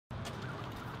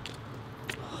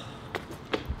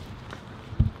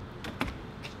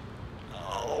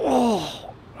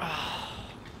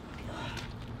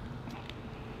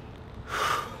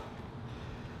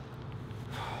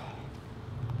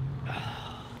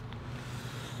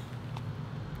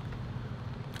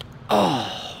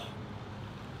Oh.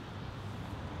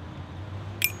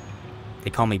 They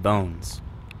call me Bones.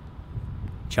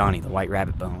 Johnny the White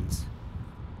Rabbit Bones.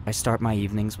 I start my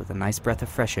evenings with a nice breath of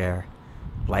fresh air,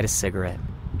 light a cigarette,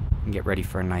 and get ready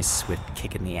for a nice swift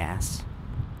kick in the ass.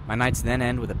 My nights then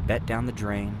end with a bet down the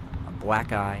drain, a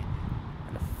black eye,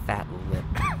 and a fat lip.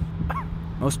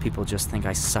 Most people just think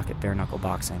I suck at bare-knuckle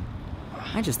boxing.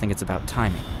 I just think it's about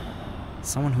timing.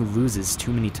 Someone who loses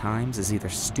too many times is either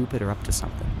stupid or up to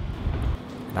something.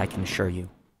 And I can assure you,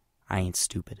 I ain't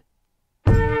stupid.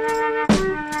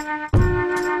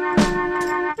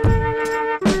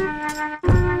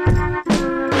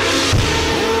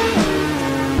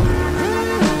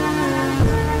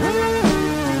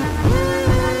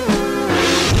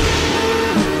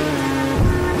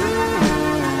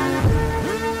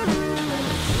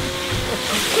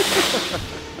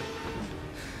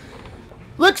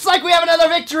 Looks like we have another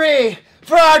victory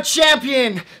for our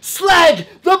champion, Sleg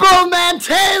the Bullman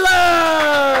Taylor!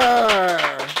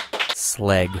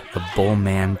 Sleg the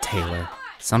Bullman Taylor.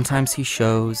 Sometimes he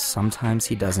shows, sometimes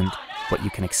he doesn't. What you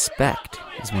can expect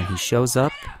is when he shows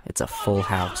up, it's a full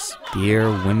house. Beer,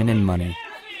 women, and money.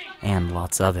 And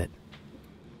lots of it.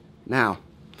 Now,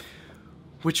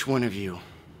 which one of you,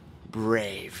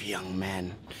 brave young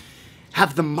men,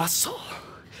 have the muscle,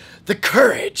 the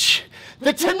courage,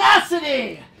 the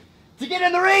tenacity to get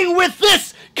in the ring with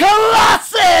this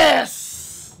Colossus?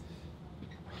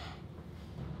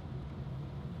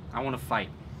 I want to fight.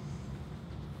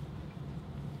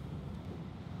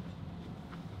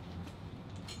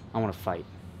 I want to fight.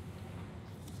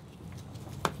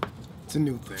 It's a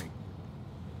new thing.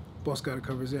 Boss gotta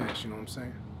cover his ass, you know what I'm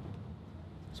saying?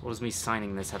 So what does me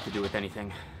signing this have to do with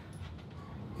anything?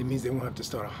 It means they won't have to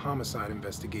start a homicide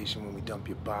investigation when we dump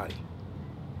your body.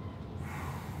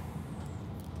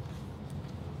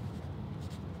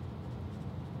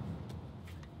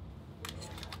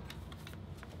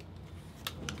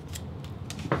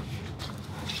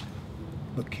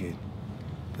 Look, kid,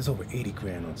 there's over 80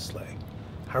 grand on Slag.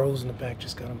 Harold's in the back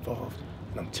just got involved.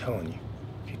 And I'm telling you,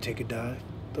 if you take a dive,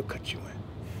 they'll cut you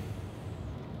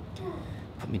in.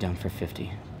 Put me down for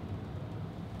 50.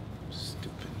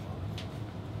 Stupid.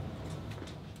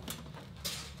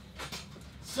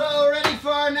 So, ready for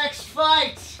our next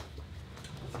fight?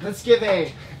 Let's give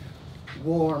a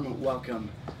warm welcome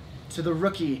to the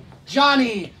rookie,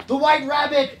 Johnny the White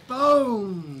Rabbit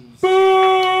Bones. Boo!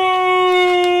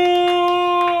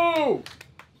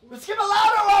 Let's give a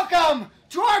louder welcome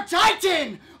to our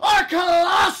Titan, our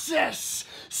Colossus,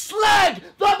 Sled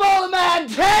the Bullman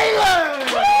Taylor!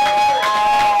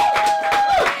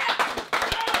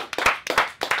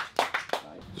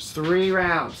 There's 3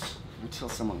 rounds until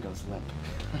someone goes limp.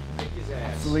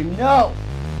 Absolutely no.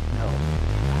 No.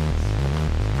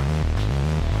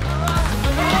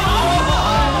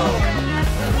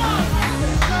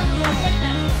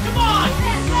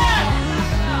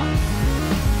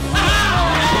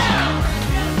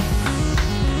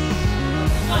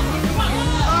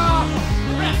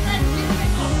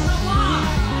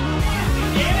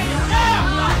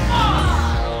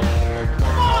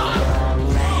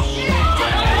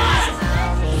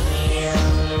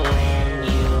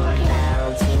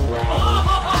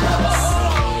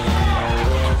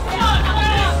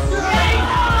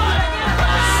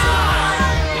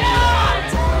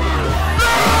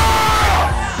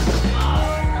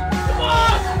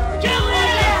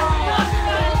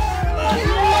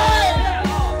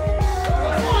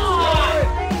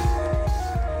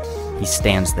 He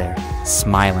stands there,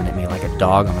 smiling at me like a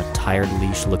dog on a tired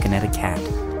leash looking at a cat.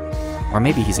 Or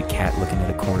maybe he's a cat looking at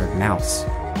a cornered mouse.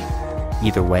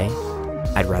 Either way,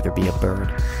 I'd rather be a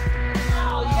bird.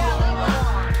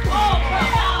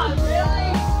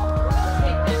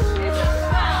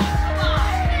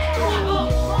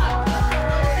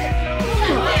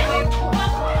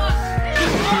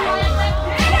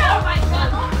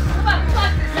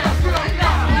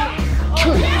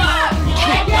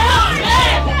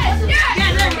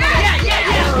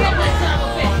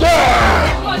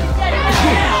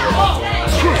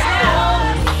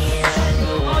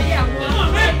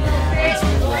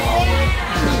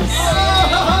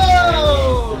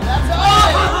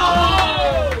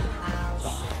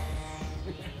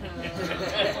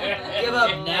 Give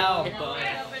up now, bud.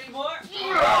 Get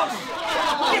your ass!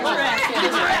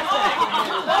 Get your ass!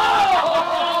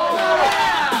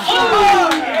 Oh,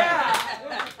 yeah!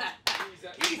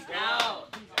 He's out.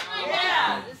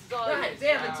 Yeah, this is all. God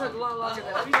damn, it took a lot longer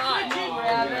than I thought.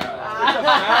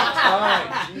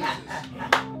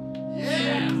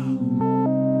 Yeah!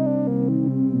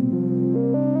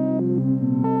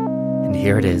 And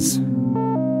here it is.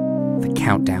 The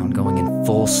countdown going in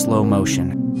full slow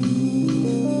motion.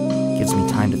 Gives me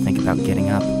time to think about getting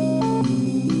up.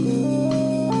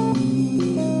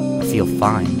 I feel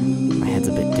fine. My head's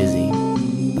a bit dizzy,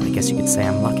 but I guess you could say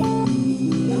I'm lucky.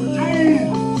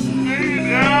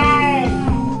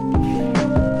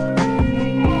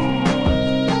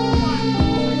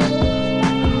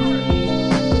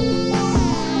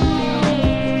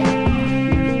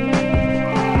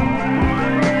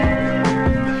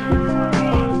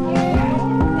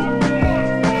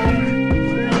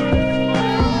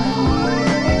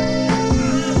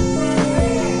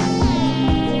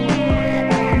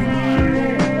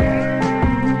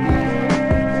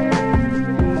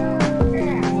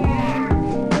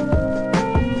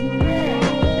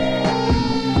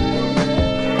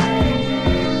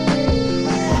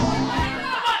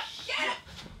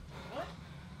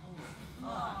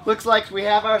 Looks like we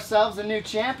have ourselves a new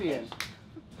champion.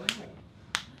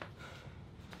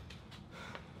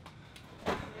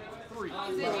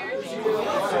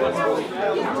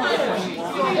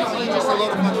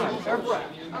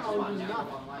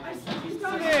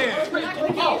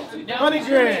 $100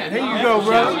 grand. Here you go,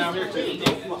 bro.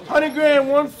 100 grand,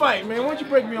 one fight, man. Why don't you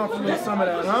break me off a little some of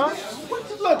that, huh?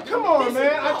 Look, come on,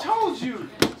 man. I told you.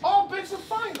 All bets are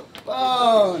final.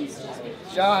 Bones!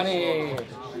 Johnny!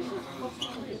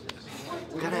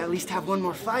 We gotta at least have one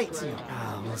more fight.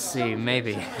 We'll see,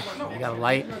 maybe. You got a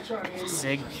light?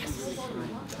 Sig?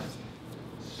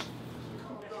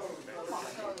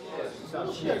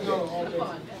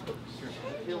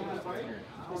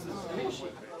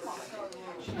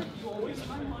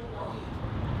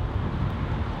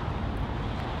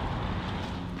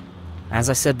 As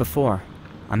I said before,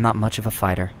 I'm not much of a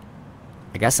fighter.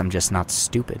 I guess I'm just not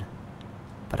stupid.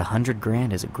 But 100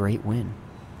 grand is a great win.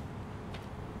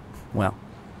 Well,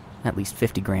 at least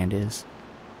 50 grand is.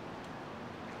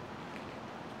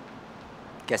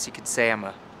 Guess you could say I'm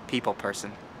a people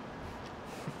person.